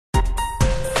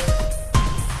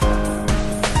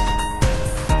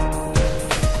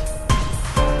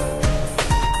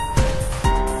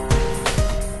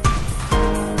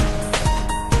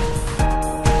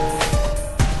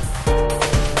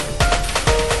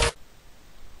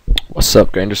What's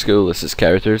up, Grinder School? This is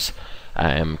Characters.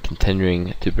 I am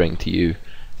continuing to bring to you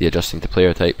the Adjusting to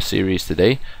Player Type series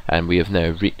today, and we have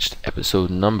now reached episode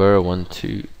number 1,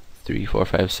 2, 3, 4,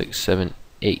 5, 6, 7,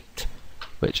 8,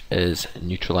 which is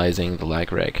neutralizing the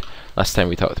lag reg. Last time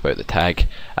we talked about the tag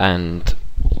and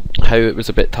how it was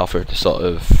a bit tougher to sort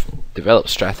of develop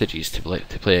strategies to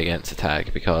play against the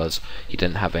tag because he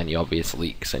didn't have any obvious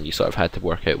leaks, and you sort of had to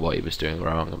work out what he was doing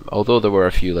wrong. Although there were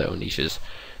a few little niches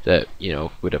that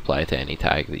would apply to any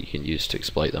tag that you can use to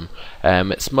exploit them.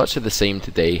 It's much of the same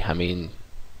today. I mean,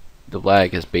 the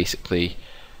lag is basically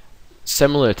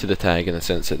similar to the tag in the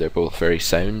sense that they're both very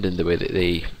sound in the way that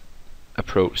they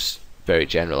approach very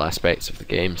general aspects of the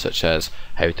game, such as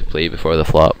how to play before the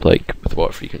flop, like with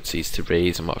what frequencies to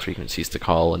raise and what frequencies to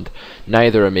call, and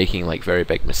neither are making like very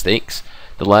big mistakes.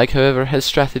 The lag, however, his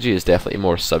strategy is definitely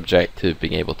more subject to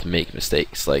being able to make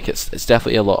mistakes. Like it's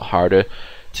definitely a lot harder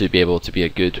to be able to be a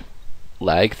good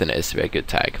lag than it is to be a good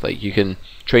tag. Like you can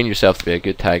train yourself to be a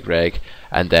good tag reg,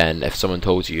 and then if someone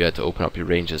told you had to open up your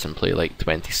ranges and play like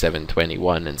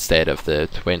 27-21 instead of the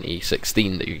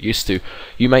 20-16 that you're used to,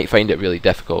 you might find it really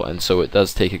difficult, and so it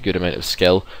does take a good amount of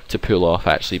skill to pull off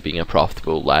actually being a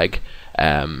profitable lag.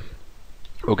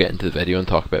 We'll get into the video and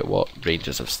talk about what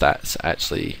ranges of stats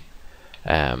actually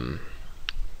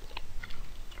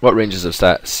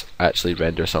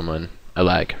render someone a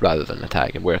lag rather than a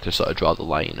tag, and where to sort of draw the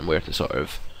line, and where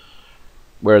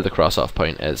the cross-off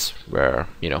point is, where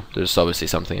there's obviously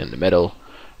something in the middle,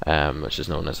 which is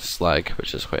known as a slag,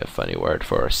 which is quite a funny word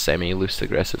for a semi-loose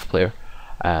aggressive player.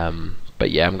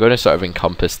 But yeah, I'm going to sort of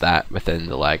encompass that within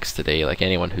the lags today. Like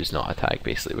anyone who's not a tag,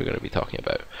 basically, we're going to be talking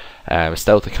about.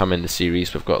 Still to come in the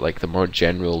series, we've got like the more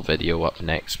general video up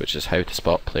next, which is how to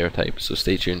spot player types, so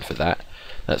stay tuned for that.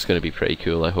 That's going to be pretty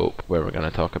cool, I hope, where we're going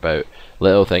to talk about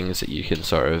little things that you can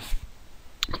sort of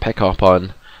pick up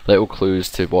on, little clues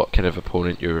to what kind of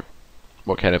player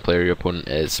your opponent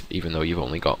is, even though you've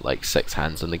only got like 6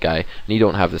 hands on the guy, and you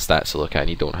don't have the stats to look at,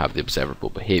 and you don't have the observable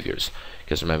behaviors.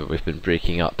 Because remember, we've been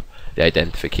breaking up the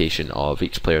identification of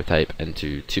each player type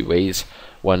into 2 ways.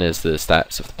 One is the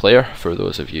stats of the player, for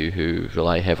those of you who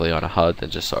rely heavily on a HUD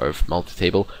and just sort of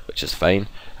multi-table, which is fine,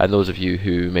 and those of you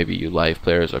who maybe you live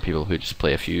players or people who just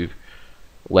play a few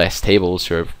less tables,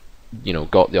 who have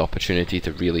got the opportunity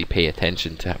to really pay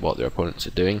attention to what their opponents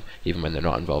are doing, even when they're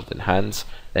not involved in hands.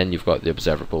 Then you've got the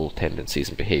observable tendencies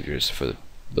and behaviors for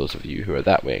those of you who are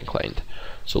that way inclined.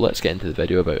 So let's get into the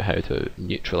video about how to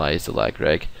neutralize the lag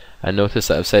reg. And notice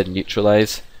that I've said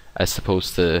neutralize as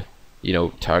opposed to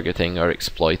targeting or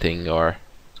exploiting or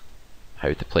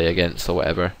how to play against or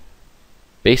whatever.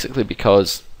 Basically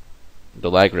because the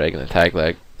lag reg and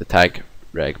the tag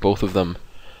reg, both of them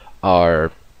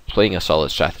are playing a solid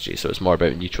strategy, so it's more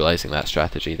about neutralizing that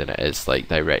strategy than it is like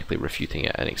directly refuting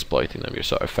it and exploiting them. You're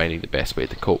sort of finding the best way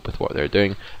to cope with what they're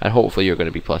doing, and hopefully you're going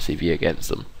to be plus EV against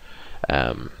them.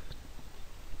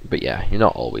 But yeah, you're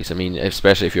not always. I mean,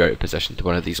 especially if you're out of position to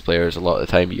one of these players, a lot of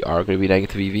the time you are going to be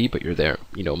negative EV, but you're there.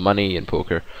 Money and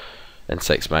poker and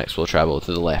 6 max will travel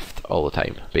to the left all the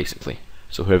time, basically.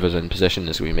 So whoever's in position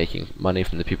is going to be making money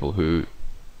from the people who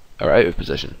are out of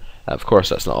position. Of course,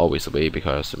 that's not always the way,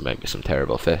 because there might be some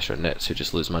terrible fish or nits who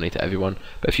just lose money to everyone.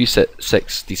 But if you sit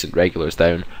 6 decent regulars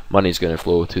down, money's going to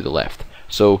flow to the left.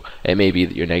 So it may be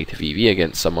that you're negative EV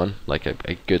against someone, like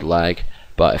a good lag,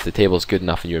 but if the table's good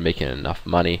enough and you're making enough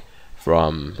money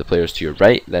from the players to your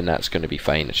right, then that's going to be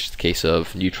fine. It's just a case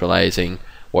of neutralizing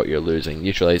what you're losing,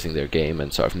 neutralizing their game,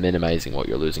 and sort of minimizing what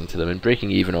you're losing to them, and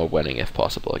breaking even or winning if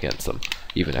possible against them,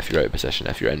 even if you're out of position.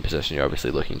 If you're in position, you're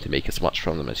obviously looking to make as much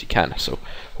from them as you can. So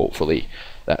hopefully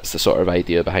that's the sort of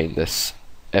idea behind this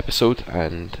episode,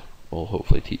 and will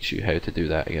hopefully teach you how to do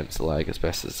that against the lag as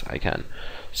best as I can.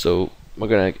 So we're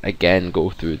going to again go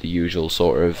through the usual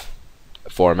sort of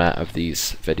format of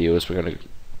these videos. We're going to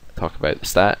talk about the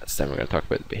stats, then we're going to talk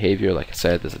about the behavior. Like I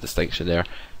said, there's a distinction there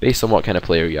based on what kind of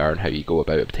player you are and how you go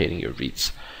about obtaining your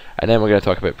reads. And then we're going to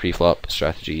talk about pre-flop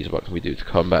strategies, what can we do to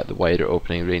combat the wider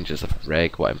opening ranges of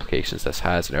reg, what implications this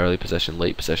has in early position,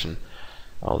 late position,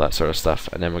 all that sort of stuff.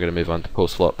 And then we're going to move on to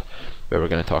post-flop, where we're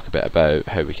going to talk a bit about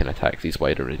how we can attack these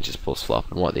wider ranges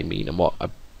post-flop and what they mean, and what a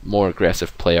more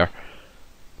aggressive player,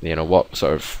 what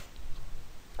sort of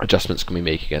adjustments can we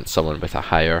make against someone with a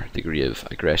higher degree of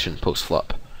aggression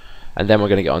post-flop. And then we're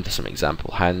going to get on to some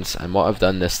example hands, and what I've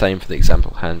done this time for the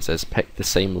example hands is pick the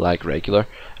same lag regular,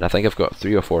 and I think I've got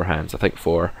 3 or 4 hands, I think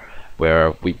 4,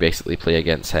 where we basically play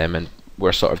against him, and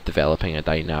we're sort of developing a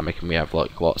dynamic, and we have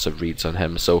like lots of reads on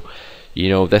him. So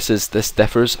this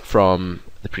differs from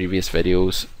the previous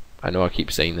videos. I know I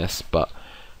keep saying this, but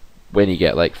when you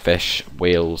get like fish,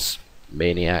 whales,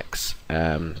 maniacs,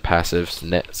 passives,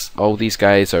 nits. All these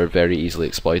guys are very easily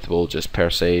exploitable, just per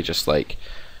se, just like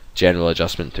general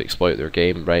adjustment to exploit their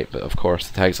game, right? But of course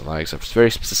the tags and lags are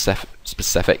very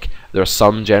specific. There are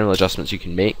some general adjustments you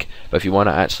can make, but if you want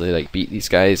to actually like beat these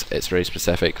guys, it's very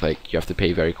specific. Like you have to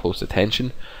pay very close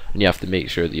attention, and you have to make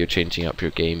sure that you're changing up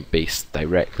your game based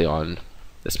directly on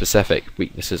the specific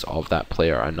weaknesses of that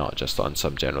player and not just on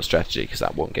some general strategy, because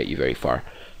that won't get you very far.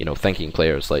 You know, thinking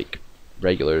players like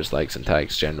regulars, legs and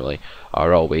tags generally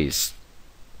are always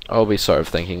sort of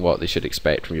thinking what they should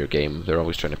expect from your game. They're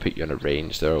always trying to put you in a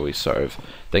range. They're always sort of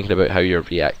thinking about how you're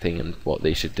reacting and what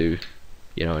they should do,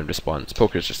 you know, in response.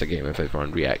 Poker's just a game of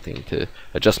everyone reacting to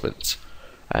adjustments,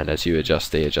 and as you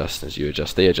adjust they adjust, as you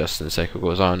adjust they adjust, and the cycle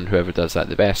goes on. Whoever does that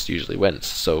the best usually wins.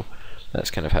 So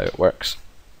that's kind of how it works.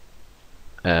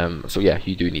 So yeah,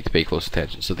 you do need to pay close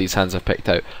attention. So these hands I've picked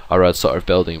out are us sort of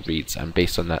building reads, and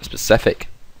based on that specific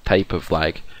type of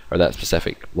lag, or that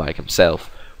specific lag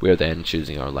himself, we're then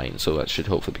choosing our line. So that should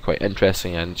hopefully be quite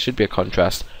interesting, and should be a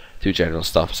contrast to general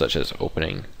stuff such as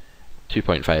opening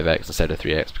 2.5x instead of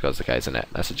 3x because the guy's in it.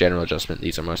 That's a general adjustment.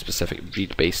 These are more specific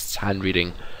read based hand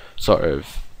reading sort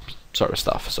of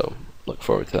stuff, so look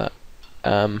forward to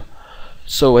that.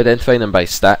 So identifying them by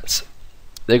stats,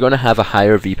 they're going to have a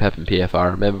higher VPIP and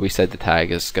PFR. Remember we said the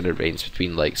tag is going to range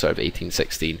between like sort of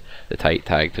 18-16, the tight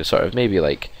tag, to sort of maybe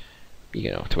like, you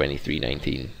know,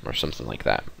 23-19 or something like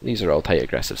that. These are all tight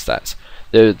aggressive stats.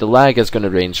 The lag is going to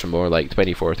range from more like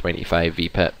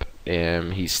 24-25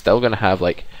 VPIP. He's still going to have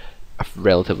like a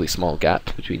relatively small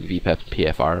gap between VPIP and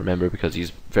PFR, remember, because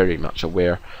he's very much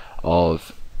aware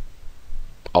of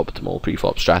optimal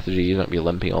preflop strategy. He's not going to be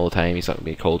limping all the time. He's not going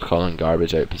to be cold calling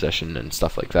garbage out position and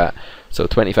stuff like that. So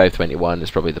 25-21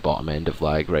 is probably the bottom end of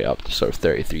lag, right up to sort of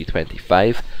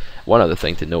 33-25. One other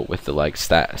thing to note with the lag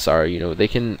stats are, you know, the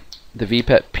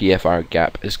VPIP PFR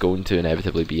gap is going to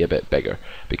inevitably be a bit bigger,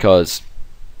 because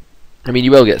I mean,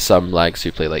 you will get some lags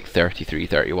who play like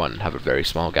 33-31 and have a very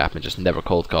small gap and just never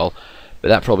cold call, but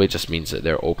that probably just means that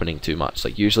they're opening too much.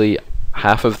 Like usually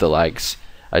half of the lags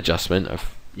adjustment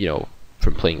of, you know,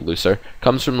 from playing looser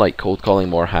comes from like cold calling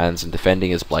more hands and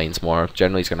defending his blinds more.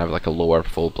 Generally he's going to have like a lower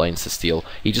full blinds to steal.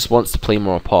 He just wants to play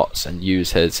more pots and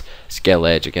use his skill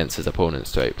edge against his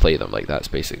opponents to outplay them. Like that's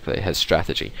basically his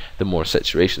strategy. The more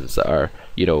situations that are,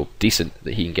 you know, decent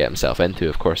that he can get himself into,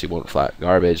 of course he won't flat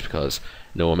garbage, because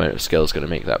no amount of skill is going to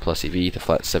make that plus EV to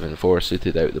flat 7-4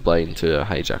 suited out the blind to a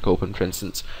hijack open, for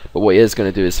instance. But what he is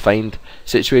going to do is find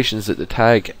situations that the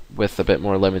tag with a bit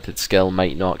more limited skill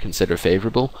might not consider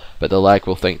favourable, but the lag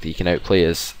will think that he can outplay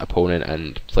his opponent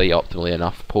and play optimally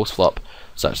enough post flop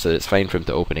such that it's fine for him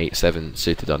to open 8-7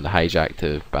 suited on the hijack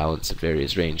to balance and vary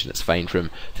his range, and it's fine for him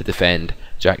to defend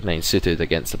Jack 9 suited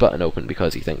against the button open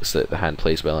because he thinks that the hand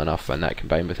plays well enough, and that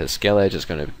combined with his skill edge is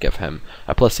going to give him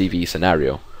a plus EV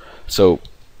scenario. So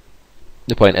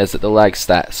the point is that the lag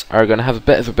stats are going to have a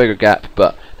bit of a bigger gap,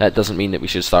 but that doesn't mean that we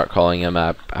should start calling him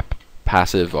a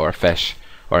passive or a fish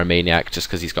or a maniac just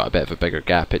because he's got a bit of a bigger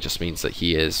gap. It just means that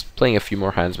he is playing a few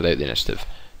more hands without the initiative,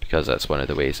 because that's one of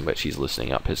the ways in which he's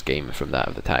loosening up his game from that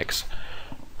of the tags.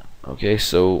 Okay,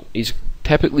 so he's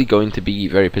typically going to be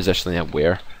very positionally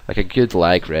aware. Like a good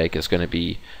lag reg is going to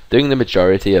be doing the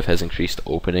majority of his increased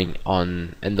opening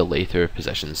in the later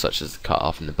positions, such as the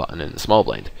cutoff and the button and the small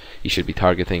blind. He should be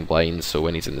targeting blinds, so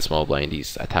when he's in the small blind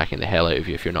he's attacking the hell out of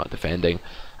you if you're not defending,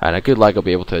 and a good lag will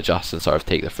be able to adjust and sort of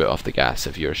take the foot off the gas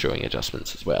if you're showing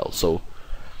adjustments as well. So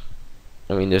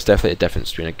I mean, there's definitely a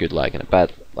difference between a good lag and a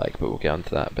bad lag, but we'll get onto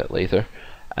that a bit later.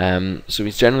 So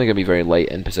he's generally going to be very light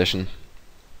in position,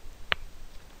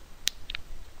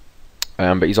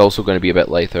 but he's also going to be a bit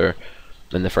lighter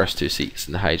in the first two seats,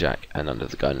 in the hijack and under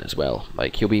the gun as well.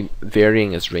 Like he'll be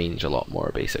varying his range a lot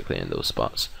more basically in those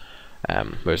spots,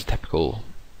 whereas a typical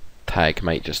tag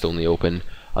might just only open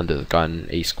under the gun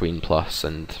ace queen plus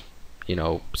and, you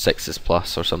know, sixes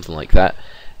plus or something like that.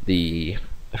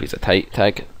 If he's a tight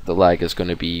tag, the lag is going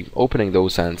to be opening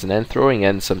those hands and then throwing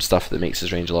in some stuff that makes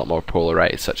his range a lot more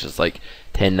polarized, such as like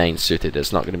 10-9 suited.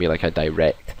 It's not going to be like a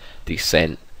direct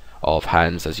descent of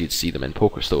hands as you'd see them in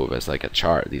PokerStove as like a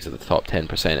chart. These are the top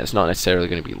 10%. It's not necessarily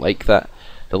going to be like that.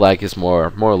 The lag is more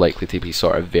likely to be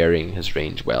sort of varying his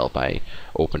range well by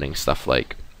opening stuff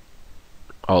like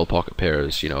all pocket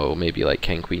pairs, you know, maybe like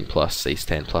king queen plus, ace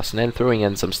 10 plus, and then throwing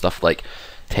in some stuff like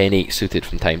 10-8 suited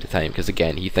from time to time, because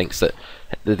again he thinks that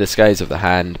the disguise of the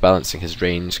hand, balancing his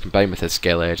range combined with his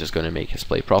skill edge, is going to make his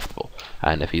play profitable,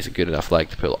 and if he's a good enough lag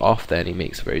to pull it off, then he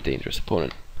makes a very dangerous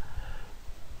opponent.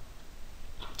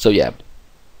 So yeah,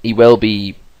 he will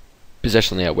be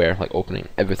positionally aware, like opening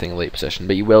everything in late position,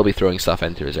 but he will be throwing stuff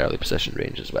into his early position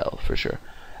range as well, for sure.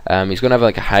 He's going to have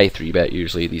like a high 3-bet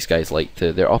usually. These guys like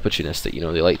to, they're opportunistic, you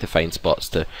know, they like to find spots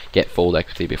to get fold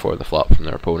equity before the flop from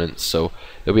their opponents. So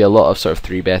there'll be a lot of sort of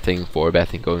 3-betting,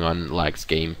 4-betting going on in Lag's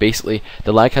game. Basically,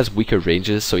 the Lag has weaker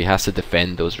ranges, so he has to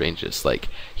defend those ranges. Like,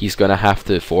 he's going to have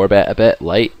to 4-bet a bit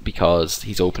light because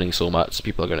he's opening so much,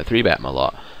 people are going to 3-bet him a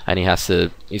lot. And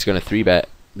he's going to 3-bet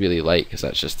really light because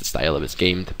that's just the style of his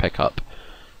game, to pick up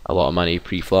a lot of money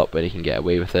pre-flop when he can get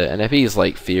away with it. And if he's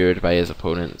like feared by his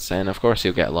opponents, then of course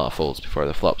he'll get a lot of folds before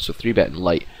the flop. So 3-betting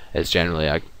light is generally,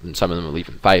 and some of them will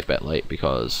even 5-bet light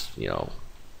because, you know,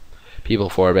 people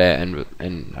 4-bet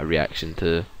in a reaction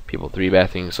to people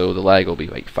 3-betting, so the Lag will be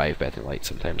like 5-betting light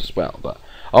sometimes as well. But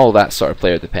all that's sort of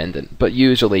player dependent. But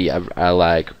usually a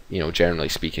Lag, you know, generally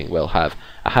speaking, will have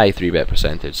a high 3-bet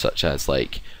percentage, such as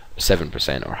like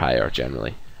 7% or higher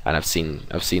generally. And I've seen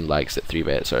Lags at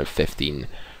 3-bet sort of 15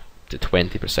 to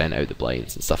 20% out of the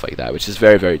blinds and stuff like that, which is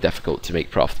very, very difficult to make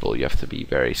profitable. You have to be a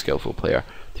very skillful player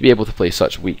to be able to play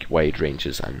such weak, wide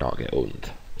ranges and not get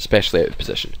owned, especially out of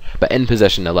position. But in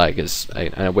position, a Lag is,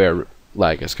 an aware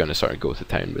Lag is going to sort of go to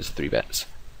town with 3-bets.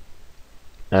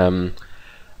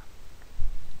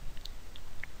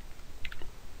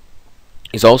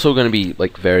 He's also going to be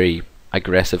like very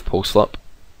aggressive post-flop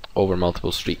over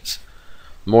multiple streets.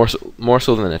 More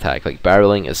so than attack. Like,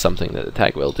 barreling is something that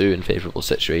attack will do in favourable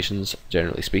situations,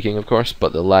 generally speaking, of course,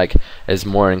 but the Lag is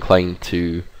more inclined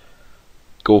to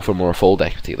go for more fold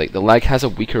equity. Like, the Lag has a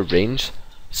weaker range,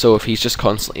 so if he's just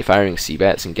constantly firing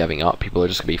c-bets and giving up, people are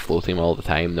just going to be floating him all the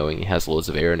time, knowing he has loads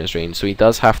of air in his range. So he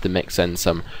does have to mix in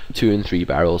some 2 and 3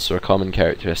 barrels. So a common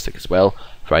characteristic as well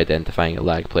for identifying a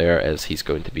Lag player is he's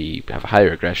going to have a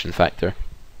higher aggression factor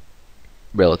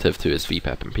relative to his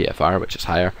VPIP and PFR, which is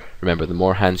higher. Remember, the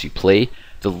more hands you play,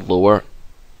 the lower,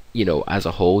 you know, as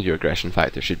a whole, your aggression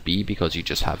factor should be, because you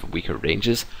just have weaker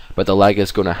ranges. But the Lag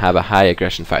is going to have a high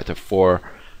aggression factor for,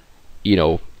 you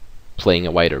know, playing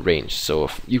a wider range. So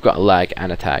if you've got a Lag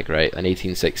and a tag, right, an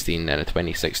 18-16 and a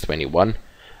 26-21,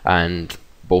 and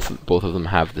both of them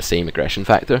have the same aggression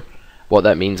factor, what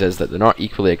that means is that they're not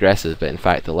equally aggressive, but in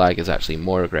fact the Lag is actually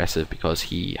more aggressive because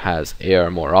he has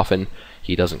air more often.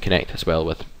 He doesn't connect as well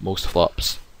with most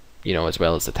flops, you know, as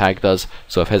well as the tag does.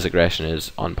 So if his aggression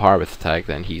is on par with the tag,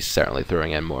 then he's certainly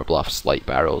throwing in more bluffs, light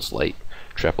barrels, light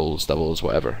triples, doubles,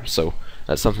 whatever. So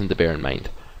that's something to bear in mind.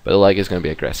 But the Lag is going to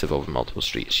be aggressive over multiple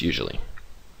streets, usually.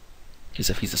 Because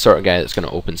if he's the sort of guy that's going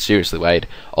to open seriously wide,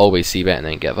 always c-bet and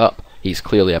then give up, he's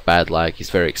clearly a bad Lag,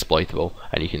 he's very exploitable,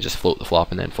 and you can just float the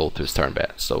flop and then fold to his turn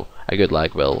bet. So a good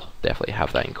Lag will definitely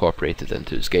have that incorporated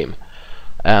into his game.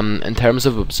 In terms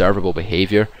of observable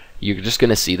behaviour, you're just going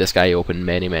to see this guy open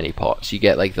many pots. You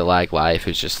get like the Lag live,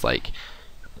 who's just like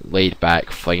laid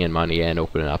back, flinging money in,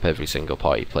 opening up every single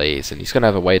pot he plays, and he's going to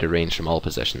have a wider range from all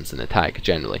positions than the tag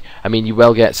generally. I mean, you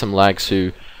will get some Lags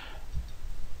who,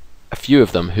 a few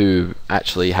of them who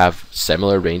actually have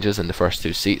similar ranges in the first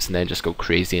 2 seats and then just go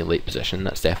crazy in late position.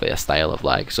 That's definitely a style of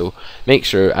Lag. So make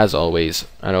sure, as always,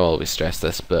 and I'll always stress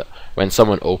this, but when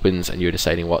someone opens and you're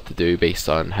deciding what to do based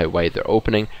on how wide they're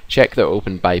opening, check they're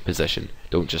open by position.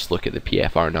 Don't just look at the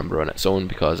PFR number on its own,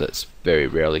 because it's very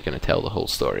rarely going to tell the whole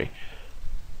story.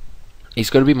 He's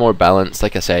going to be more balanced.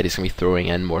 Like I said, he's going to be throwing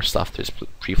in more stuff to his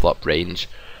pre-flop range.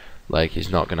 Like,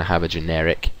 he's not going to have a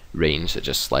generic range that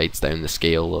just slides down the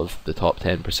scale of the top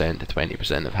 10% to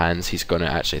 20% of hands. He's going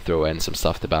to actually throw in some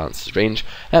stuff to balance his range.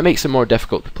 That makes him more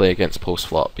difficult to play against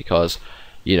post-flop, because,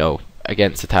 you know,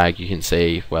 against the tag you can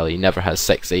say, well, he never has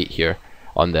 6-8 here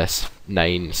on this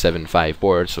 9-7-5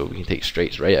 board, so we can take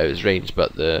straights right out of his range,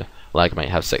 but the Lag might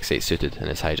have 6-8 suited in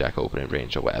his hijack opening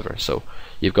range or whatever. So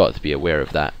you've got to be aware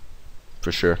of that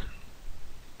for sure.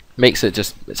 Makes it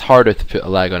just, it's harder to put a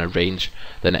Lag on a range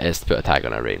than it is to put a tag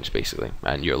on a range, basically,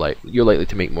 and you're likely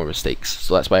to make more mistakes.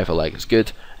 So that's why if a Lag is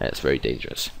good, it's very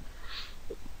dangerous.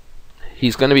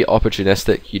 He's going to be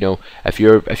opportunistic. You know, if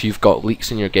you've got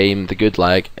leaks in your game, the good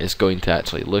Lag is going to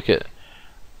actually look at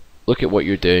what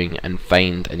you're doing and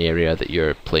find an area that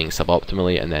you're playing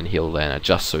suboptimally, and then he'll then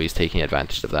adjust, so he's taking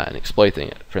advantage of that and exploiting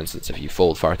it. For instance, if you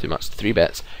fold far too much to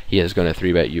 3-bets, he is going to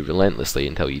 3-bet you relentlessly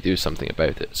until you do something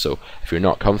about it. So if you're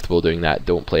not comfortable doing that,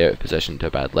 don't play out of position to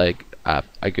a bad leg,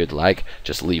 a good Lag,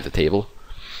 just leave the table.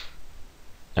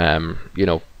 You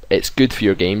know, it's good for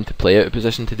your game to play out of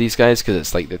position to these guys, because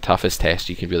it's like the toughest test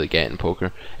you can really get in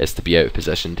poker is to be out of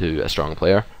position to a strong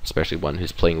player, especially one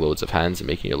who's playing loads of hands and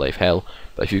making your life hell.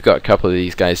 But if you've got a couple of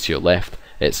these guys to your left,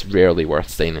 it's rarely worth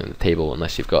staying on the table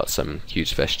unless you've got some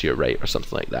huge fish to your right or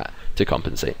something like that to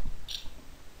compensate.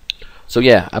 So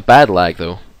yeah, a bad Lag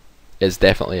though is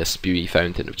definitely a spewy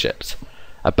fountain of chips.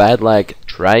 A bad Lag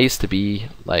tries to be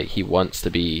like he wants to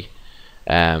be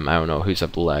I don't know who's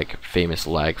a famous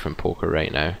lag from poker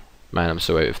right now. Man, I'm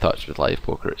so out of touch with live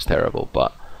poker, it's terrible.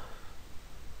 But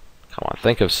come on,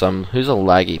 think of some. Who's a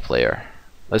laggy player?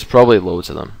 There's probably loads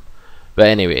of them. But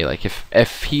anyway, like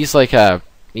if he's like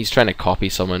he's trying to copy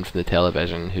someone from the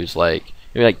television who's like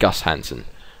maybe like Gus Hansen,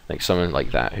 like someone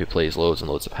like that who plays loads and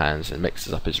loads of hands and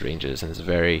mixes up his ranges and is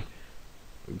very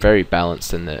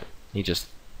balanced in that he just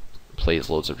plays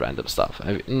loads of random stuff.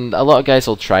 And a lot of guys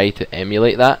will try to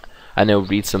emulate that, and they'll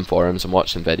read some forums and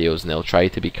watch some videos, and they'll try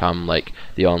to become like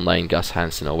the online Gus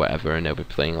Hansen or whatever, and they'll be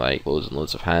playing like loads and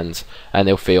loads of hands, and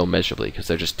they'll fail miserably because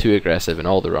they're just too aggressive in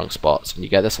all the wrong spots. And you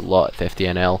get this a lot at 50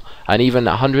 NL, and even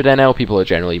at 100 NL people are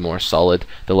generally more solid.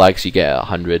 The lags you get at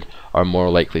 100 are more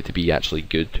likely to be actually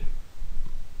good,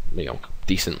 you know,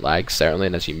 decent lags certainly,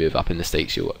 and as you move up in the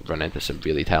stakes you'll run into some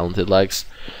really talented lags.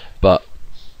 But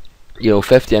you know,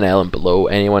 50 NL and below,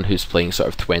 anyone who's playing sort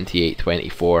of 28,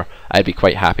 24, I'd be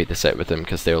quite happy to sit with them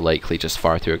because they're likely just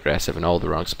far too aggressive in all the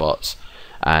wrong spots,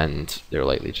 and they're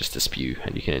likely just to spew,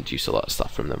 and you can induce a lot of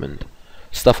stuff from them and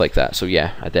stuff like that. So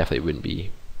yeah, I definitely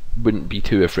wouldn't be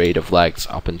too afraid of lags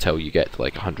up until you get to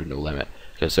like 100 no limit,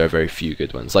 because there are very few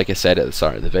good ones. Like I said at the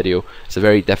start of the video, it's a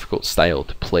very difficult style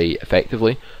to play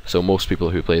effectively, so most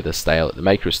people who play this style at the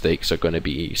micro stakes are going to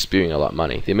be spewing a lot of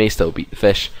money. They may still beat the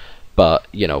fish, but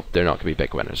you know, they're not going to be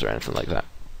big winners or anything like that.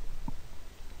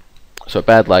 So a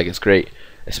bad lag is great,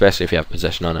 especially if you have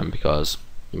position on him, because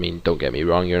I mean, don't get me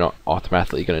wrong, you're not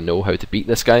automatically going to know how to beat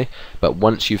this guy, but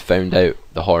once you've found out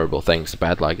the horrible things the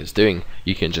bad lag is doing,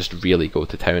 you can just really go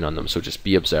to town on them. So just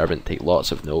be observant, take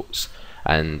lots of notes,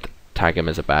 and tag him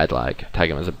as a bad lag,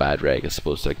 tag him as a bad reg as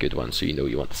opposed to a good one, so you know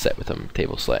you want to sit with him,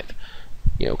 table select,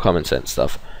 you know, common sense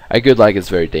stuff. A good lag is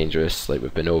very dangerous, like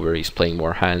we've been over. He's playing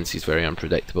more hands, he's very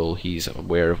unpredictable, he's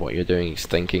aware of what you're doing, he's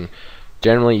thinking.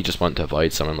 Generally you just want to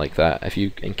avoid someone like that. If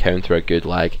you encounter a good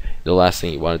lag, the last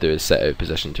thing you want to do is sit out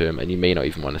position to him, and you may not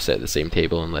even want to sit at the same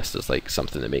table unless there's like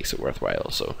something that makes it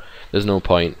worthwhile. So there's no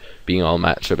point being all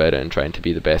macho about it and trying to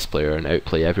be the best player and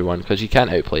outplay everyone, because you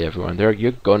can't outplay everyone.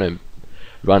 You're gonna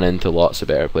run into lots of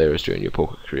better players during your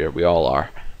poker career. We all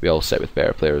are. We all sit with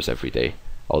better players every day.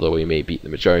 Although we may beat the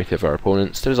majority of our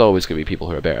opponents, there's always going to be people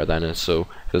who are better than us, so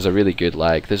if there's a really good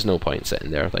lag, there's no point sitting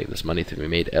there. Like, there's money to be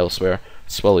made elsewhere.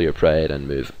 Swallow your pride and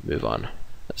move on.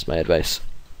 That's my advice.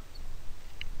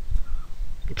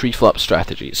 Pre-flop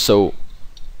strategies. So,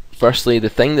 firstly, the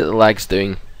thing that the lag's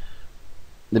doing,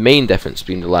 the main difference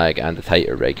between the lag and the tight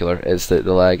or regular is that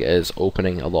the lag is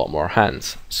opening a lot more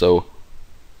hands. So,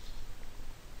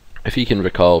 if you can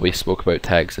recall, we spoke about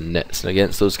tags and nits, and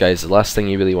against those guys, the last thing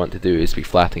you really want to do is be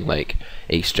flatting like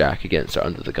ace-jack against their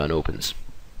under-the-gun opens.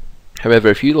 However,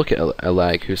 if you look at a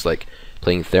lag who's like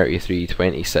playing 33,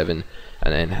 27,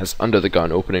 and then has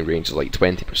under-the-gun opening range of like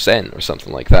 20% or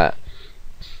something like that,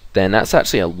 then that's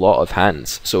actually a lot of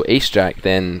hands. So ace-jack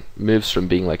then moves from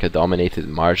being like a dominated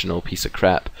marginal piece of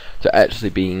crap to actually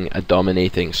being a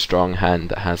dominating strong hand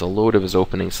that has a load of his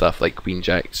opening stuff like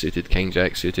queen-jack suited,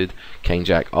 king-jack suited,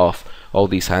 king-jack off, all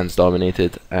these hands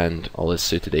dominated, and all his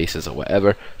suited aces or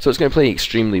whatever. So it's going to play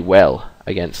extremely well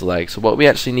against the lag. So what we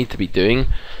actually need to be doing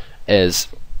is,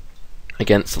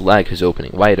 against the lag who's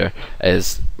opening wider,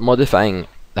 is modifying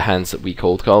the hands that we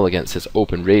cold call against his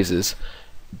open raises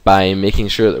by making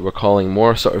sure that we're calling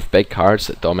more sort of big cards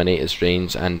that dominate his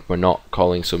range, and we're not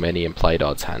calling so many implied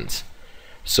odds hands.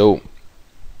 So,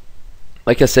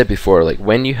 like I said before, like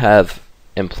when you have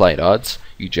implied odds,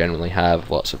 you generally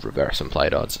have lots of reverse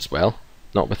implied odds as well.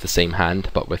 Not with the same hand,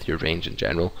 but with your range in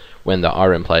general. When there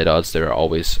are implied odds, there are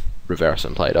always reverse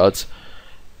implied odds.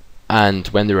 And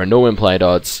when there are no implied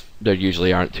odds, there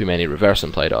usually aren't too many reverse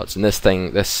implied odds. And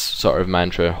this sort of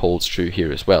mantra holds true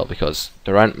here as well, because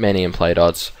there aren't many implied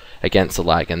odds against the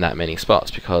lag in that many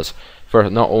spots, because for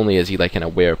not only is he like an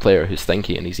aware player who's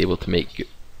thinky and he's able to make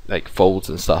like folds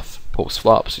and stuff post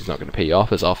flops, he's not going to pay you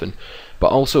off as often, but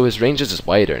also his range is just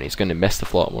wider and he's going to miss the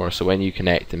flop more. So when you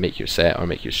connect and make your set or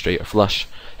make your straight or flush,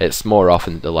 it's more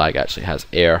often the lag actually has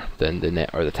air than the net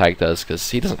or the tag does,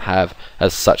 because he doesn't have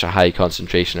as such a high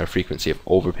concentration or frequency of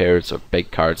overpairs or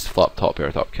big cards to flop top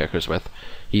pair top kickers with.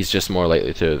 He's just more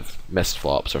likely to have missed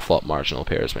flops or flop marginal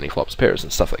pairs when he flops pairs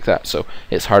and stuff like that. So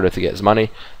it's harder to get his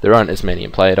money. There aren't as many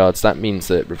implied odds. That means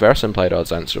that reverse implied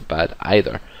odds aren't so bad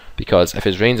either, because if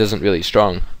his range isn't really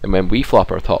strong, then when we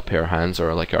flop our top pair hands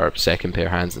or like our second pair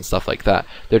hands and stuff like that,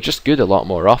 they're just good a lot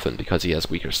more often because he has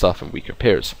weaker stuff and weaker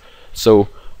pairs. So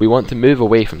we want to move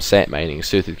away from set mining,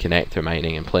 suited connector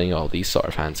mining, and playing all these sort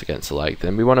of hands against the lag.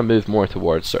 Then we want to move more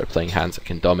towards sort of playing hands that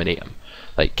can dominate him,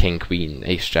 like king, queen,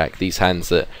 ace, jack, these hands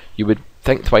that you would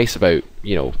think twice about,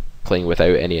 you know, playing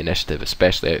without any initiative,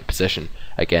 especially out of position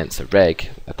against a reg,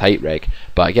 a tight reg.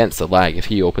 But against the lag, if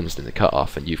he opens in the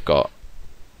cutoff and you've got,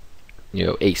 you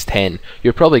know, ace 10,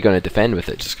 you're probably going to defend with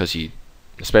it just because you,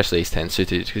 especially ace 10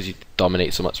 suited, because you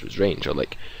dominate so much of his range. Or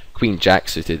like queen jack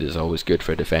suited is always good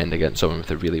for a defend against someone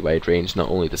with a really wide range. Not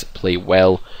only does it play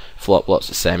well, flop lots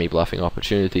of semi-bluffing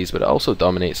opportunities, but it also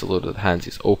dominates a load of the hands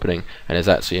he's opening and is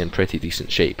actually in pretty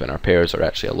decent shape, and our pairs are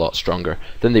actually a lot stronger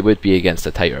than they would be against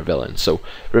a tighter villain. So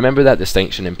remember that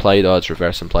distinction: implied odds,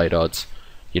 reverse implied odds.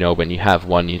 You know, when you have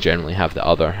one, you generally have the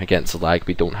other. Against the lag,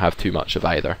 we don't have too much of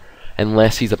either.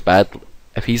 Unless he's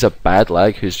if he's a bad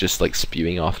lag who's just like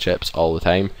spewing off chips all the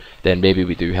time, then maybe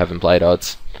we do have implied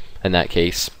odds. In that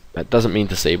case, it doesn't mean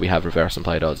to say we have reverse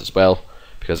implied odds as well,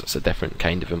 because it's a different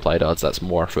kind of implied odds. That's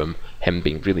more from him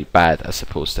being really bad as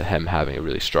opposed to him having a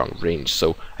really strong range.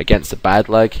 So against a bad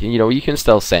lag, you know, you can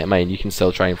still set mine, you can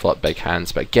still try and flop big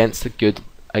hands, but against a good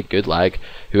lag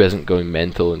who isn't going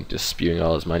mental and just spewing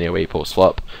all his money away post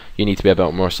flop, you need to be a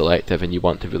bit more selective, and you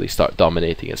want to really start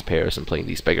dominating his pairs and playing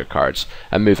these bigger cards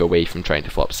and move away from trying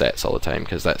to flop sets all the time,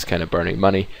 because that's kind of burning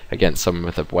money against someone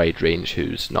with a wide range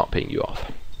who's not paying you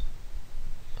off.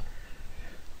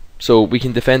 So we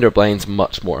can defend our blinds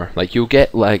much more. Like, you'll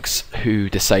get legs who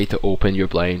decide to open your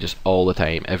blind just all the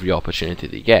time, every opportunity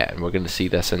they get, and we're going to see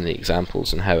this in the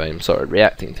examples and how I'm sort of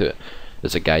reacting to it.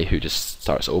 There's a guy who just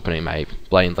starts opening my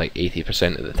blind like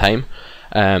 80% of the time,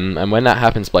 and when that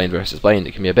happens blind versus blind,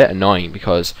 it can be a bit annoying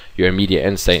because your immediate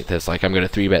instinct is like, I'm going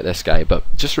to 3-bet this guy. But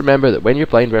just remember that when you're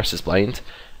blind versus blind,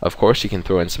 of course you can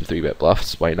throw in some 3-bet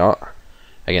bluffs, why not,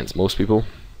 against most people,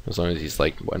 as long as he's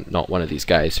like not one of these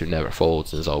guys who never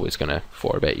folds and is always going to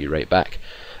 4-bet you right back.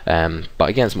 But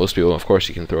against most people, of course,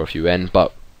 you can throw a few in.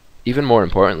 But even more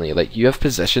importantly, like, you have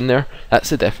position there.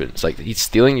 That's the difference. Like, he's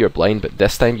stealing your blind, but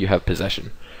this time you have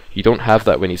position. You don't have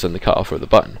that when he's on the cutoff or the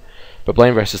button. But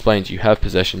blind versus blind, you have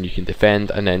position, you can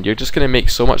defend, and then you're just going to make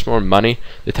so much more money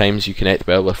the times you connect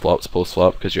well with flops post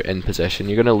flop because you're in position.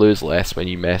 You're going to lose less when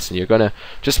you miss, and you're going to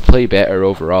just play better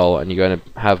overall, and you're going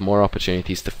to have more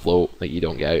opportunities to float that you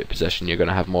don't get out of position. You're going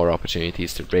to have more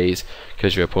opportunities to raise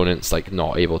because your opponent's like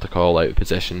not able to call out of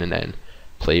position and then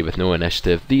play with no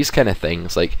initiative. These kind of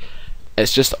things, like,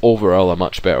 it's just overall a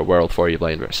much better world for you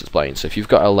blind versus blind. So if you've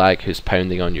got a lag who's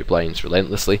pounding on your blinds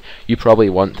relentlessly, you probably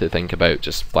want to think about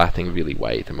just flatting really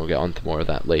wide, and we'll get onto more of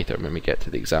that later when we get to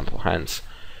the example hands.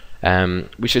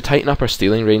 We should tighten up our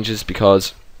stealing ranges,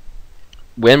 because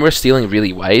when we're stealing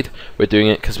really wide, we're doing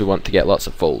it because we want to get lots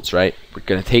of folds, right? We're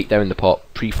going to take down the pot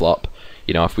pre-flop.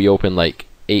 You know, if we open like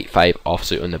 8-5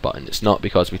 offsuit on the button, it's not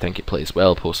because we think it plays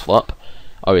well post-flop.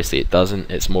 Obviously it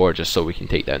doesn't, it's more just so we can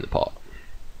take down the pot.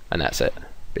 And that's it,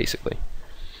 basically.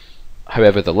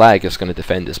 However, the lag is going to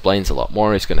defend his blinds a lot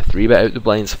more. He's going to 3-bet out the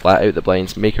blinds, flat out the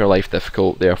blinds, make our life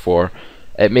difficult. Therefore,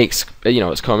 it makes, you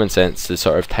know, it's common sense to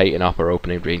sort of tighten up our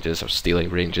opening ranges or stealing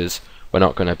ranges. We're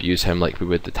not going to abuse him like we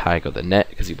would the tag or the net,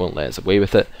 because he won't let us away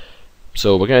with it.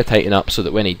 So we're going to tighten up so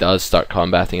that when he does start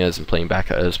combating us and playing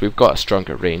back at us, we've got a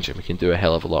stronger range and we can do a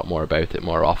hell of a lot more about it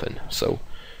more often. So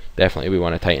definitely we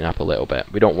want to tighten up a little bit.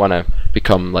 We don't want to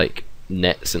become like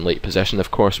nets in late position.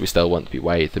 Of course we still want to be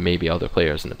wide. There may be other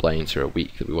players in the blinds who are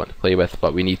weak that we want to play with,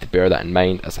 but we need to bear that in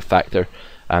mind as a factor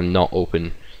and not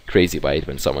open crazy wide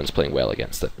when someone's playing well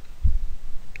against it.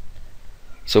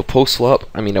 So post flop,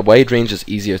 I mean, a wide range is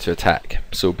easier to attack,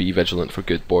 so be vigilant for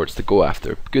good boards to go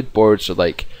after. Good boards are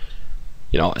like,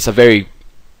 you know, it's a very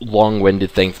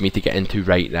long-winded thing for me to get into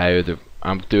right now.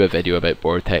 I'll do a video about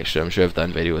board texture. I'm sure I've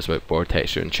done videos about board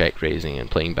texture and check raising and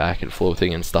playing back and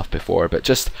floating and stuff before, but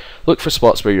just look for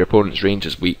spots where your opponent's range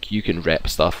is weak. You can rep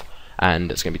stuff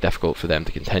and it's going to be difficult for them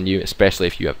to continue, especially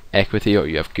if you have equity or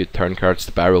you have good turn cards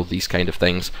to barrel these kind of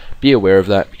things. Be aware of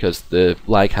that, because the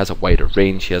lag has a wider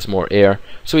range, he has more air,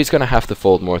 so he's going to have to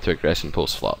fold more to aggression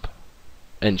post flop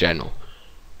in general.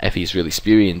 If he's really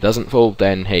spewy and doesn't fold,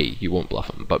 then hey, you won't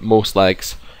bluff him. But most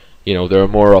lags, you know, there are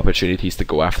more opportunities to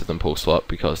go after them post flop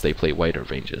because they play wider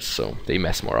ranges, so they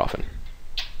miss more often.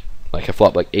 Like a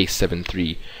flop like ace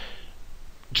 7-3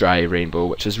 dry rainbow,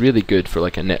 which is really good for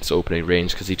like a nets opening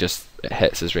range because it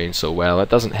hits his range so well. It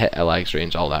doesn't hit a lag's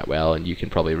range all that well, and you can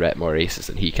probably rep more aces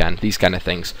than he can. These kind of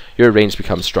things, your range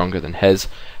becomes stronger than his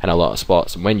in a lot of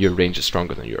spots, and when your range is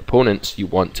stronger than your opponent's, you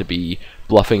want to be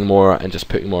bluffing more and just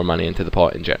putting more money into the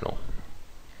pot in general.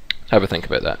 Have a think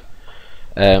about that.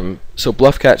 So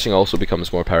bluff catching also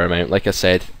becomes more paramount. Like I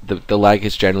said, the lag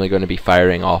is generally going to be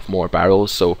firing off more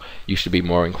barrels, so you should be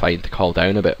more inclined to call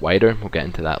down a bit wider. We'll get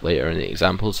into that later in the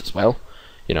examples as well.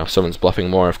 You know, if someone's bluffing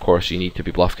more, of course you need to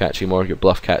be bluff catching more. Your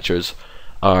bluff catchers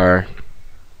are,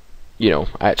 you know,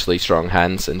 actually strong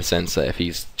hands, in the sense that if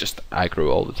he's just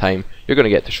aggro all the time, you're going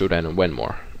to get to showdown and win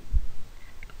more.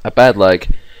 A bad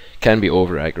lag can be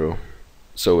over aggro,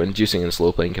 so inducing and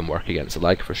slow playing can work against a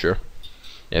lag for sure.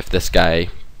 If this guy,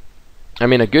 I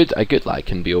mean, a good lag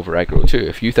can be over aggro too.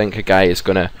 If you think a guy is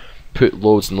going to put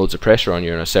loads and loads of pressure on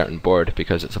you on a certain board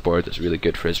because it's a board that's really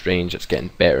good for his range, it's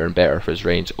getting better and better for his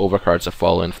range, overcards are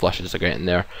falling, flushes are getting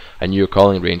there, and your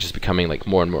calling range is becoming like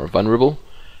more and more vulnerable.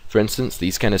 For instance,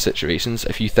 these kind of situations,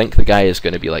 if you think the guy is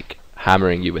going to be like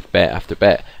hammering you with bet after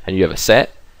bet, and you have a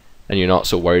set, and you're not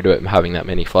so worried about him having that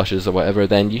many flushes or whatever,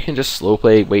 then you can just slow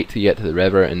play, wait till you get to the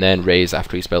river, and then raise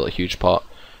after he's built a huge pot,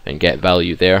 and get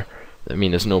value there. I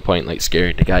mean, there's no point like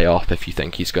scaring the guy off if you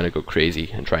think he's going to go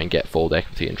crazy and try and get fold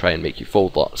equity and try and make you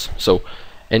fold lots. So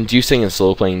inducing and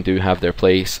slow playing do have their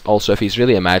place. Also, if he's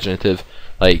really imaginative,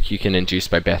 like you can induce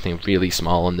by betting really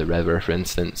small on the river, for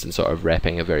instance, and sort of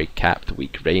repping a very capped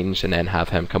weak range, and then have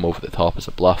him come over the top as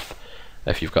a bluff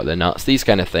if you've got the nuts. These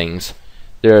kind of things,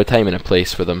 there are a time and a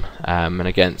place for them, and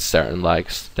against certain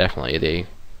lags, definitely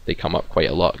they come up quite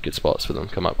a lot. Good spots for them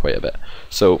come up quite a bit.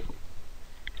 So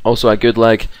also a good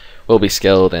lag will be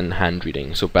skilled in hand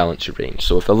reading, so balance your range.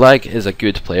 So if a lag is a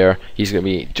good player, he's going to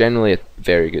be generally a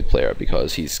very good player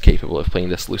because he's capable of playing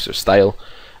this looser style,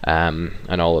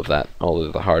 and all of that, all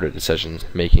of the harder decision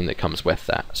making that comes with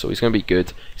that. So he's going to be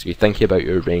good, he's going to be thinking about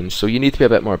your range, so you need to be a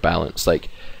bit more balanced. Like,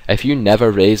 if you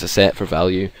never raise a set for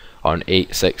value on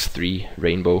 8-6-3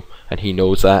 rainbow, and he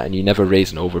knows that, and you never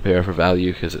raise an overpair for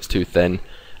value because it's too thin,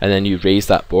 and then you raise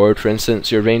that board, for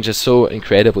instance, your range is so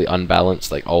incredibly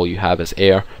unbalanced, like all you have is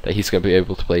air, that he's going to be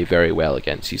able to play very well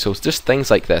against you. So it's just things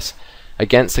like this.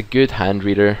 Against a good hand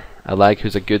reader, a lag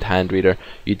who's a good hand reader,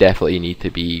 you definitely need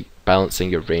to be balancing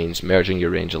your range, merging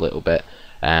your range a little bit.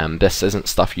 This isn't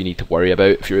stuff you need to worry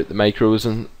about if you're at the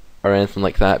micros or anything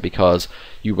like that, because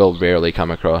you will rarely come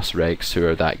across regs who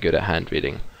are that good at hand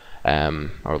reading,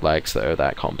 or lags that are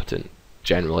that competent.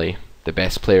 Generally, the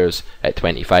best players at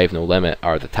 25 no limit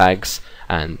are the tags,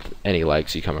 and any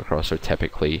lags you come across are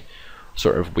typically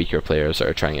sort of weaker players that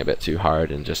are trying a bit too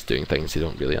hard and just doing things they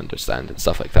don't really understand and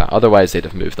stuff like that. Otherwise they'd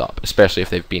have moved up, especially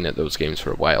if they've been at those games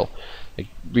for a while. A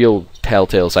real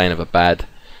telltale sign of a bad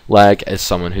lag is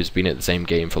someone who's been at the same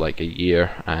game for like a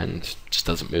year and just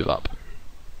doesn't move up,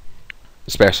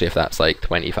 especially if that's like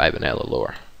 25 and L or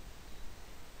lower.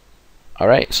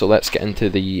 Alright, so let's get into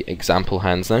the example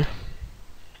hands now.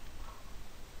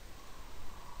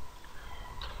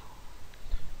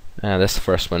 This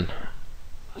first one.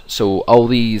 So all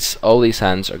these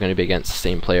hands are going to be against the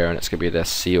same player, and it's going to be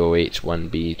this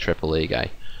COH1B AAA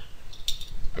guy.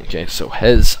 Okay, so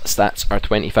his stats are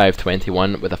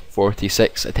 25-21 with a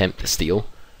 46 attempt to steal,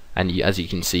 and as you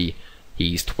can see,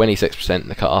 he's 26% in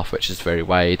the cutoff, which is very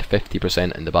wide,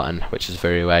 50% in the button, which is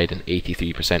very wide, and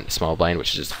 83% small blind,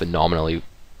 which is just phenomenally,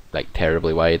 like,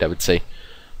 terribly wide, I would say.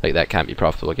 Like, that can't be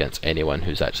profitable against anyone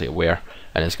who's actually aware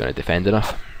and is going to defend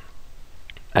enough.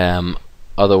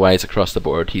 Otherwise, across the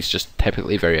board, he's just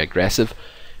typically very aggressive.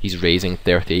 He's raising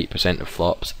 38% of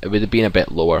flops. It would have been a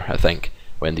bit lower, I think,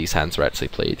 when these hands were actually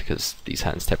played, because these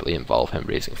hands typically involve him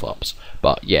raising flops.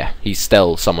 But yeah, he's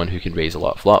still someone who can raise a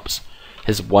lot of flops.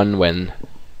 His one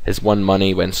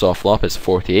money when saw flop is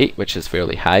 48, which is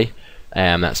fairly high.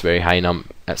 That's very high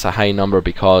It's a high number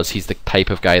because he's the type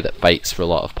of guy that fights for a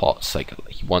lot of pots. Like,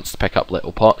 he wants to pick up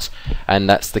little pots, and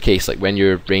that's the case. Like, when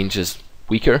your range is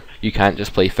weaker, you can't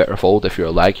just play fit or fold. If you're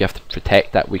a lag, you have to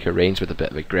protect that weaker range with a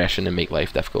bit of aggression and make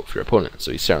life difficult for your opponent.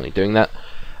 So he's certainly doing that.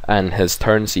 And his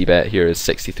turn c-bet here is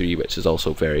 63, which is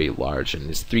also very large, and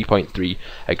his 3.3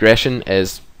 aggression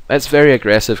it's very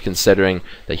aggressive considering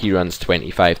that he runs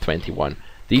 25-21.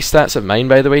 These stats of mine,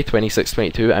 by the way,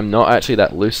 26-22, I'm not actually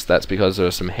that loose. That's because there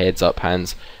are some heads up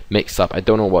hands mixed up. I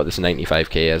don't know what this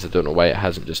 95k is. I don't know why it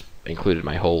hasn't just included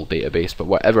my whole database, but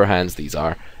whatever hands these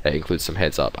are, it includes some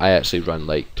heads up. I actually run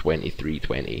like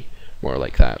 23-20, more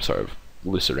like that, sort of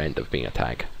looser end of being a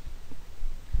tag.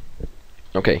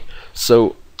 Okay,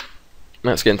 so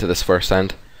let's get into this first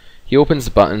hand. He opens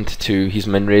the button to 2, he's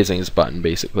min raising his button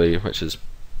basically, which is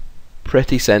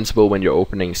pretty sensible when you're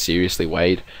opening seriously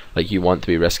wide. Like, you want to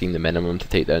be risking the minimum to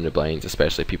take down the blinds,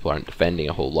 especially if people aren't defending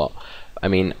a whole lot. I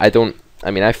mean, I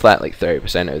flat like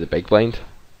 30% out of the big blind,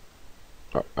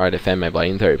 or I defend my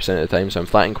blind 30% of the time, so I'm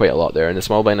flatting quite a lot there. In the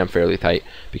small blind I'm fairly tight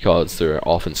because there are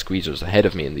often squeezers ahead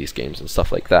of me in these games and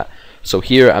stuff like that. So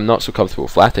here I'm not so comfortable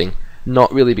flatting,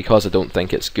 not really because I don't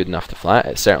think it's good enough to flat.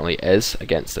 It certainly is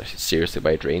against a seriously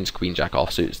wide range. Queen Jack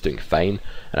offsuit is doing fine,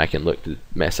 and I can look to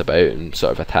mess about and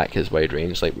sort of attack his wide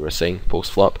range like we were saying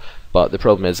post flop. But the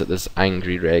problem is that this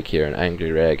angry reg here, an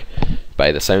angry reg,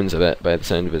 by the sounds of it, by the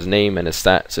sound of his name and his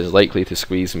stats, is likely to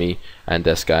squeeze me and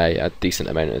this guy a decent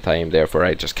amount of the time. Therefore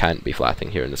I just can't be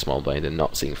flatting here in the small blind and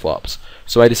not seeing flops.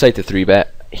 So I decide to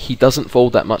 3-bet. He doesn't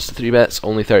fold that much to 3-bets,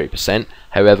 only 30%.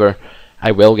 However,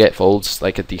 I will get folds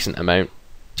like a decent amount,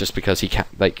 just because he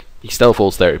can't, like, he still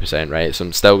folds 30%, right? So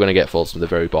I'm still going to get folds from the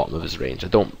very bottom of his range. I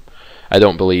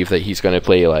don't believe that he's going to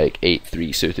play like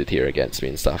 8-3 suited here against me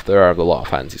and stuff. There are a lot of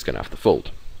hands he's going to have to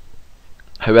fold.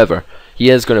 However, he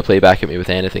is going to play back at me with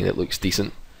anything that looks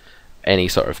decent. Any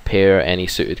sort of pair, any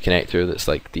suited connector that's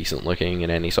like decent looking,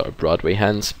 and any sort of Broadway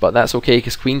hands. But that's okay,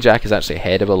 because Queen Jack is actually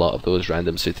ahead of a lot of those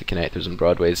random suited connectors and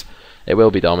Broadways. It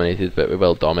will be dominated, but it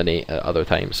will dominate at other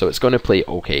times. So it's going to play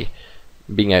okay.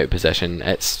 Being out of position,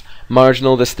 it's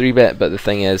marginal, this 3-bet, but the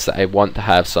thing is that I want to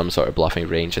have some sort of bluffing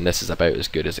range, and this is about as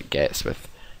good as it gets with,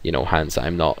 you know, hands that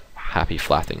I'm not happy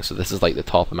flatting. So this is like the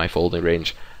top of my folding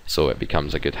range, so it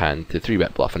becomes a good hand to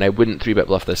 3-bet bluff. And I wouldn't 3-bet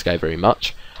bluff this guy very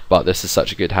much, but this is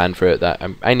such a good hand for it that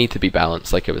I need to be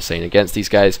balanced. Like I was saying, against these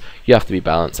guys you have to be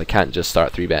balanced. I can't just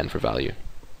start 3-betting for value.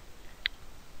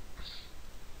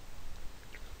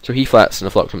 So he flats and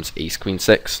the flop comes ace queen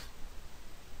 6.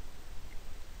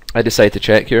 I decide to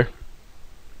check here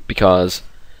because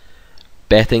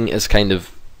betting is kind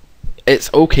of,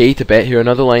 it's okay to bet here.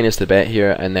 Another line is to bet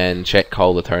here and then check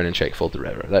call the turn and check fold the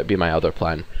river. That would be my other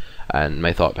plan, and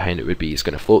my thought behind it would be he's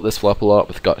going to float this flop a lot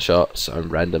with gut shots and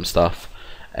random stuff.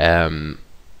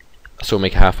 So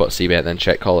make a half pot c-bet, then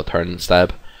check call a turn and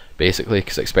stab, basically,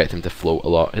 because I expect him to float a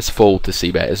lot. His fold to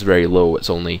c-bet is very low, it's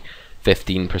only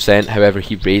 15%. However,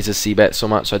 he raises c-bet so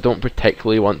much, so I don't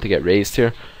particularly want to get raised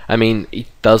here. I mean, he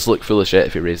does look full of shit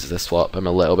if he raises this flop. I'm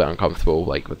a little bit uncomfortable,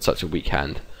 like, with such a weak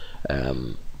hand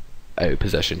out of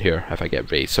position here if I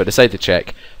get raised. So I decide to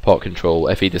check pot control.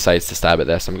 If he decides to stab at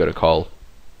this, I'm going to call,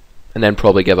 and then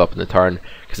probably give up in the turn,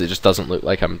 because it just doesn't look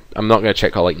like I'm not going to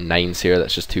check call like 9s here.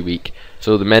 That's just too weak.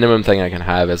 So the minimum thing I can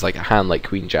have is like a hand like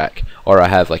Queen Jack, or I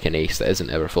have like an ace that isn't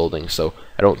ever folding. So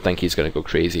I don't think he's going to go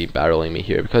crazy barreling me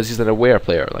here, because he's an aware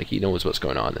player. Like, he knows what's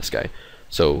going on, this guy.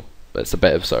 So it's a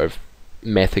bit of sort of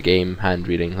metagame hand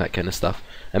reading, that kind of stuff.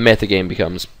 And metagame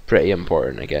becomes pretty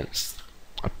important against,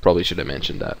 I probably should have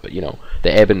mentioned that, but you know,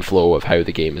 the ebb and flow of how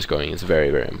the game is going is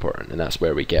very, very important, and that's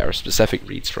where we get our specific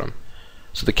reads from.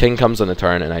 So the king comes on the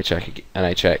turn, and I check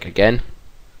again.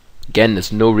 Again,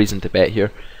 there's no reason to bet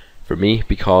here for me,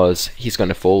 because he's going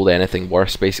to fold anything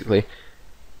worse, basically.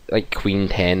 Like Queen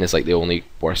 10 is like the only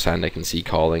worse hand I can see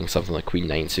calling. Something like Queen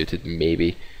 9 suited,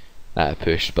 maybe at a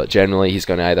push, but generally he's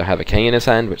going to either have a king in his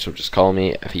hand, which will just call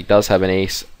me. If he does have an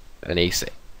ace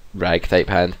rag type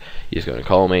hand, he's going to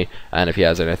call me, and if he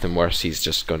has anything worse, he's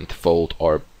just going to fold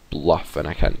or bluff, and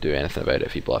I can't do anything about it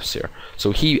if he bluffs here.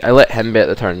 So I let him bet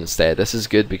the turn instead. This is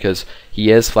good because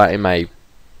he is flatting my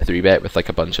 3-bet with like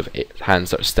a bunch of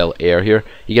hands that are still air here.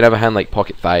 You can have a hand like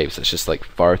pocket 5s that's just like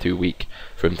far too weak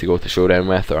for him to go to showdown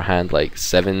with, or a hand like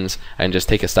 7s, and just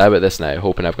take a stab at this now,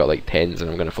 hoping I've got like 10s and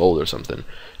I'm going to fold or something.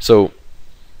 So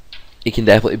he can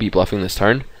definitely be bluffing this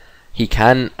turn. He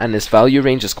can, and his value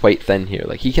range is quite thin here.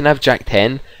 Like, he can have Jack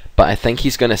 10, but I think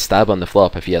he's going to stab on the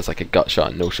flop if he has like a gut shot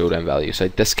and no showdown value. So I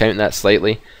discount that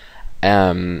slightly.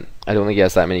 I don't think he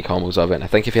has that many combos of it. And I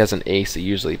think if he has an ace, he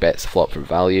usually bets the flop for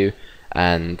value.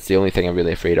 And the only thing I'm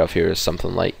really afraid of here is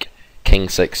something like King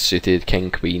 6 suited,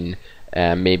 King Queen,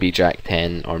 maybe Jack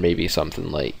 10, or maybe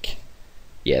something like,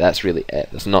 yeah, that's really it.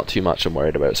 There's not too much I'm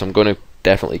worried about. So I'm going to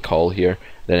definitely call here,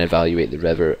 then evaluate the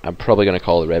river. I'm probably going to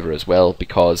call the river as well,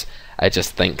 because I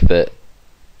just think that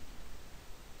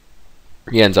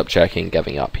he ends up checking,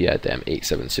 giving up. He had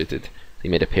 8-7 suited. He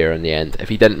made a pair in the end. If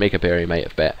he didn't make a pair, he might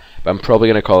have bet. But I'm probably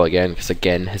going to call again, because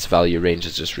again, his value range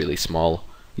is just really small.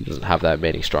 He doesn't have that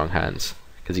many strong hands,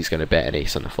 because he's going to bet an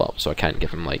ace on the flop. So I can't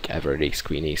give him like ever ace,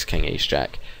 queen, ace, king, ace,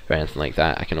 jack, or anything like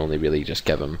that. I can only really just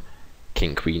give him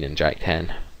king, queen, and jack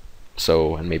 10.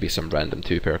 So, and maybe some random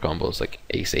 2-pair combos like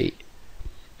ace 8.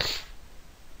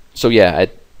 So yeah,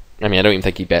 I mean, I don't even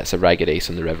think he bets a ragged ace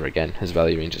on the river again. His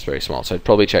value range is very small, so I'd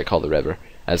probably check call the river.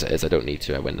 As it is, I don't need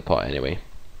to. I win the pot anyway.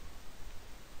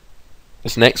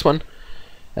 This next one,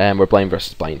 we're blind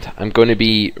versus blind. I'm going to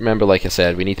be, remember, like I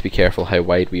said, we need to be careful how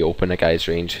wide we open a guy's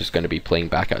range who's going to be playing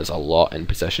back at us a lot in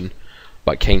position.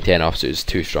 But king 10 offsuit is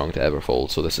too strong to ever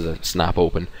fold, so this is a snap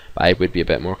open. But I would be a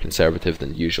bit more conservative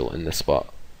than usual in this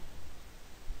spot.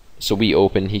 So we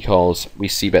open, he calls, we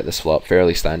c-bet this flop,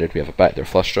 fairly standard. We have a backdoor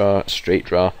flush draw, straight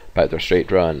draw, backdoor straight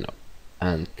draw, and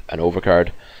an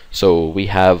overcard. So we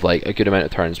have like a good amount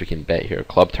of turns we can bet here.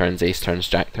 Club turns, ace turns,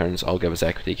 jack turns, all give us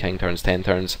equity. King turns, 10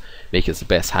 turns, make us the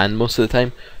best hand most of the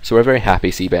time. So we're very happy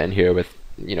c-betting here with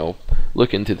you know,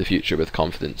 look into the future with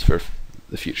confidence for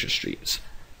the future streets.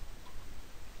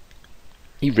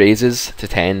 He raises to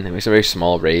 10. It makes a very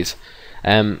small raise.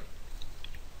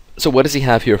 So what does he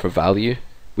have here for value?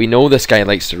 We know this guy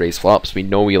likes to raise flops. We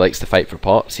know he likes to fight for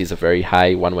pops. He's a very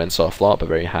high 1-win soft flop, a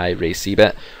very high raise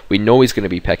c-bet. We know he's going to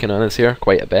be picking on us here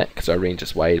quite a bit because our range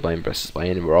is wide, blind versus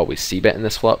blind, and we're always c-betting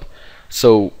this flop.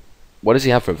 So what does he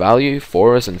have for value?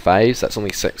 4s and 5s. That's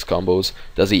only 6 combos.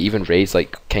 Does he even raise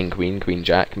like king queen, queen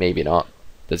jack? Maybe not.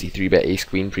 Does he 3-bet ace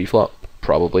queen pre-flop?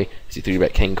 Probably. Does he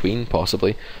 3-bet king queen?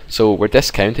 Possibly. So we're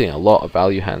discounting a lot of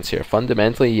value hands here.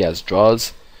 Fundamentally, he has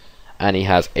draws and he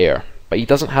has air, but he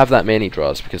doesn't have that many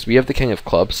draws because we have the king of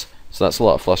clubs, so that's a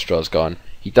lot of flush draws gone.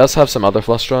 He does have some other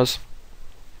flush draws,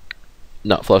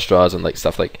 nut flush draws and like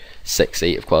stuff like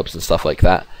 6-8 of clubs and stuff like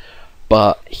that,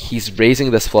 but he's raising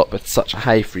this flop with such a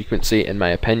high frequency, in my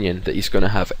opinion, that he's going to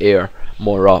have air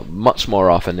much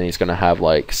more often than he's going to have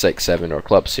like 6-7 or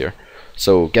clubs here.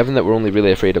 So given that we're only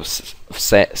really afraid of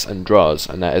sets and draws,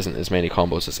 and that isn't as many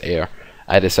combos as air,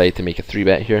 I decide to make a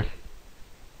 3-bet here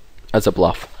as a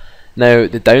bluff. Now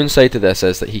the downside to this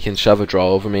is that he can shove a draw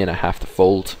over me and I have to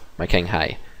fold my king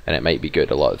high, and it might be good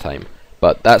a lot of the time,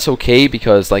 but that's okay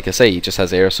because, like I say, he just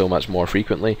has air so much more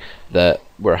frequently that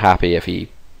we're happy if he,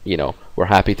 you know, we're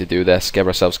happy to do this, give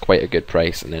ourselves quite a good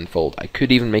price and then fold. I could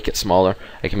even make it smaller.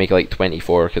 I can make it like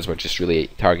 24 because we're just really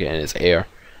targeting his air,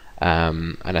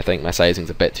 and I think my sizing's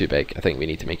a bit too big. I think we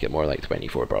need to make it more like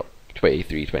 $23,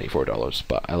 $24,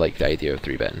 but I like the idea of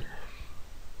 3-betting.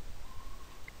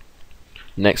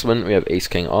 Next one, we have ace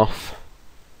king off,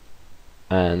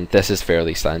 and this is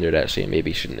fairly standard actually, and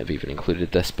maybe shouldn't have even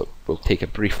included this, but we'll take a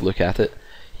brief look at it.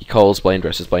 He calls blind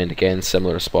versus blind again,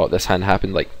 similar spot. This hand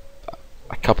happened like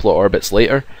a couple of orbits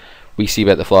later. We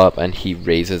c-bet the flop and he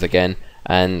raises again,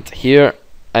 and here,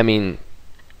 I mean,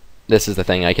 this is the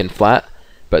thing, I can flat,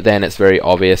 but then it's very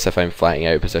obvious if I'm flatting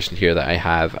out position here that I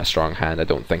have a strong hand. I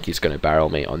don't think he's going to barrel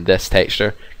me on this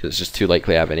texture because it's just too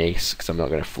likely I have an ace, because I'm not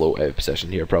going to float out of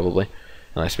position here probably,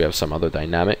 unless we have some other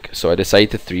dynamic. So I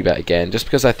decide to 3-bet again, just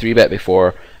because I 3-bet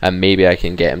before, and maybe I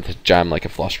can get him to jam like a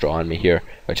flush draw on me here,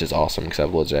 which is awesome because I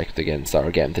have loads of equity against that,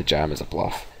 or get him to jam as a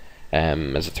bluff.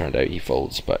 As it turned out, he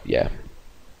folds, but yeah.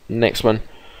 Next one.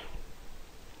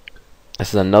 This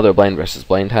is another blind versus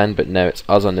blind hand, but now it's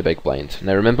us on the big blind.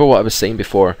 Now remember what I was saying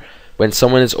before, when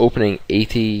someone is opening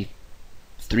 83%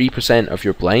 of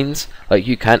your blinds, like,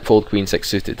 you can't fold queen 6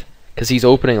 suited, because he's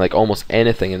opening like almost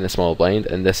anything in the small blind,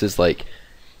 and this is like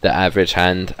the average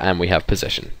hand, and we have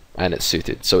position and it's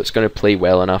suited, so it's going to play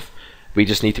well enough. We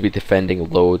just need to be defending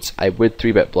loads. I would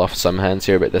 3-bet bluff some hands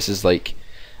here, but this is like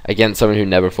against someone who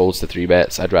never folds to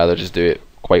 3-bets. I'd rather just do it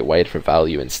quite wide for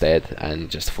value instead and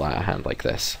just flat a hand like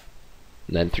this,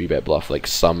 and then 3-bet bluff like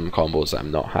some combos that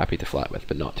I'm not happy to flat with,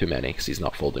 but not too many because he's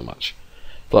not folding much.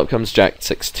 Flop comes jack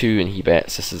 6-2 and he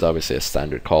bets. This is obviously a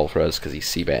standard call for us because he's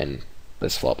c-betting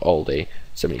this flop all day,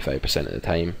 75% of the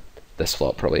time. This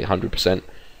flop probably 100%.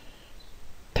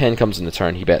 10 comes in the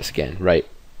turn, he bets again. Right,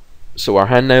 so our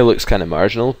hand now looks kind of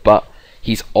marginal, but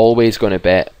he's always going to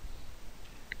bet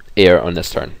air on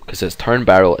this turn because his turn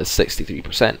barrel is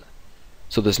 63%.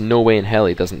 So there's no way in hell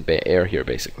he doesn't bet air here.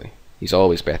 Basically, he's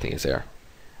always betting his air.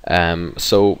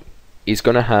 So he's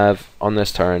going to have on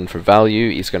this turn for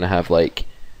value, he's going to have like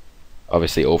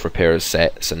obviously over pairs,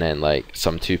 sets, and then like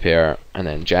some 2-pair and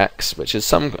then jacks, which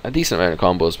is a decent amount of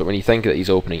combos, but when you think that he's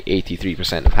opening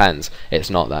 83% of hands, it's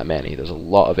not that many. There's a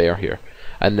lot of air here,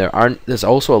 and there's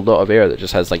also a lot of air that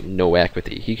just has like no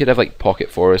equity. He could have like pocket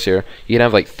 4s here, he can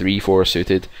have like 3-4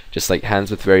 suited, just like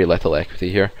hands with very little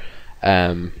equity here.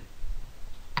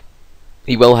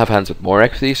 He will have hands with more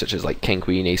equity, such as like king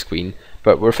queen, ace queen,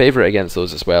 but we're favourite against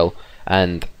those as well,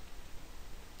 and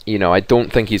you know, I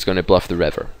don't think he's going to bluff the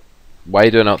river.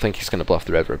 Why do I not think he's going to bluff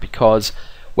the river? Because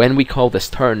when we call this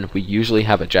turn, we usually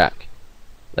have a jack.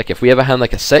 Like if we have a hand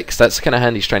like a 6, that's the kind of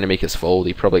hand he's trying to make us fold.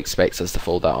 He probably expects us to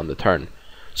fold that on the turn.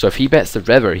 So if he bets the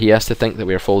river, he has to think that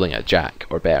we're folding a jack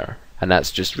or better, and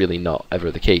that's just really not ever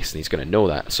the case, and he's going to know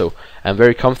that. So I'm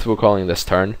very comfortable calling this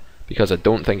turn because I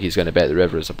don't think he's going to bet the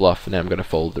river as a bluff, and then I'm going to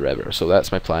fold the river. So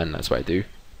that's my plan, that's what I do.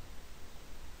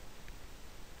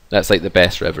 That's like the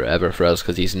best river ever for us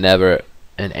because he's never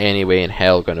in any way in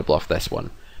hell going to bluff this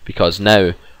one, because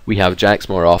now we have jacks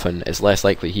more often. It's less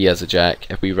likely he has a jack.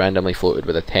 If we randomly floated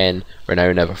with a 10, we're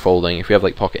now never folding. If we have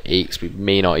like pocket 8s, we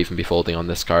may not even be folding on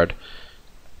this card,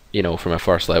 you know, from a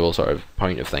first level sort of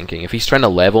point of thinking. If he's trying to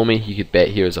level me, he could bet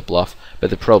here as a bluff, but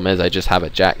the problem is I just have a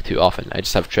jack too often. I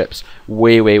just have trips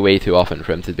way too often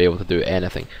for him to be able to do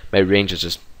anything. My range is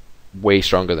just way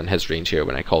stronger than his range here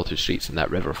when I call 2 streets and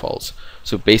that river falls.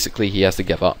 So basically he has to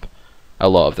give up a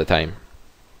lot of the time.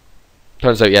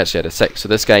 Turns out he actually had a 6. So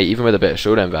this guy, even with a bit of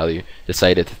showdown value,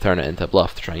 decided to turn it into a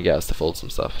bluff to try and get us to fold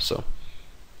some stuff. So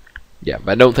yeah,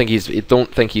 but I don't think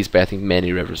he's betting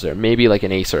many rivers there. Maybe like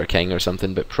an ace or a king or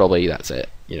something, but probably that's it,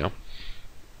 you know.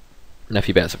 And if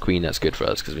he bets a queen, that's good for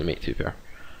us because we make 2 pair.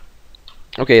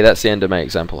 Okay, that's the end of my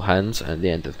example hands and the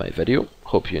end of my video.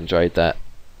 Hope you enjoyed that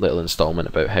little installment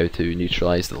about how to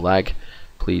neutralize the lag.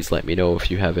 Please let me know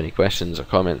if you have any questions or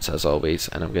comments as always,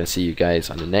 and I'm going to see you guys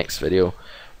on the next video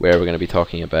where we're going to be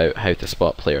talking about how to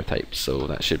spot player types. So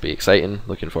that should be exciting.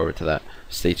 Looking forward to that.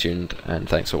 Stay tuned and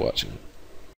thanks for watching.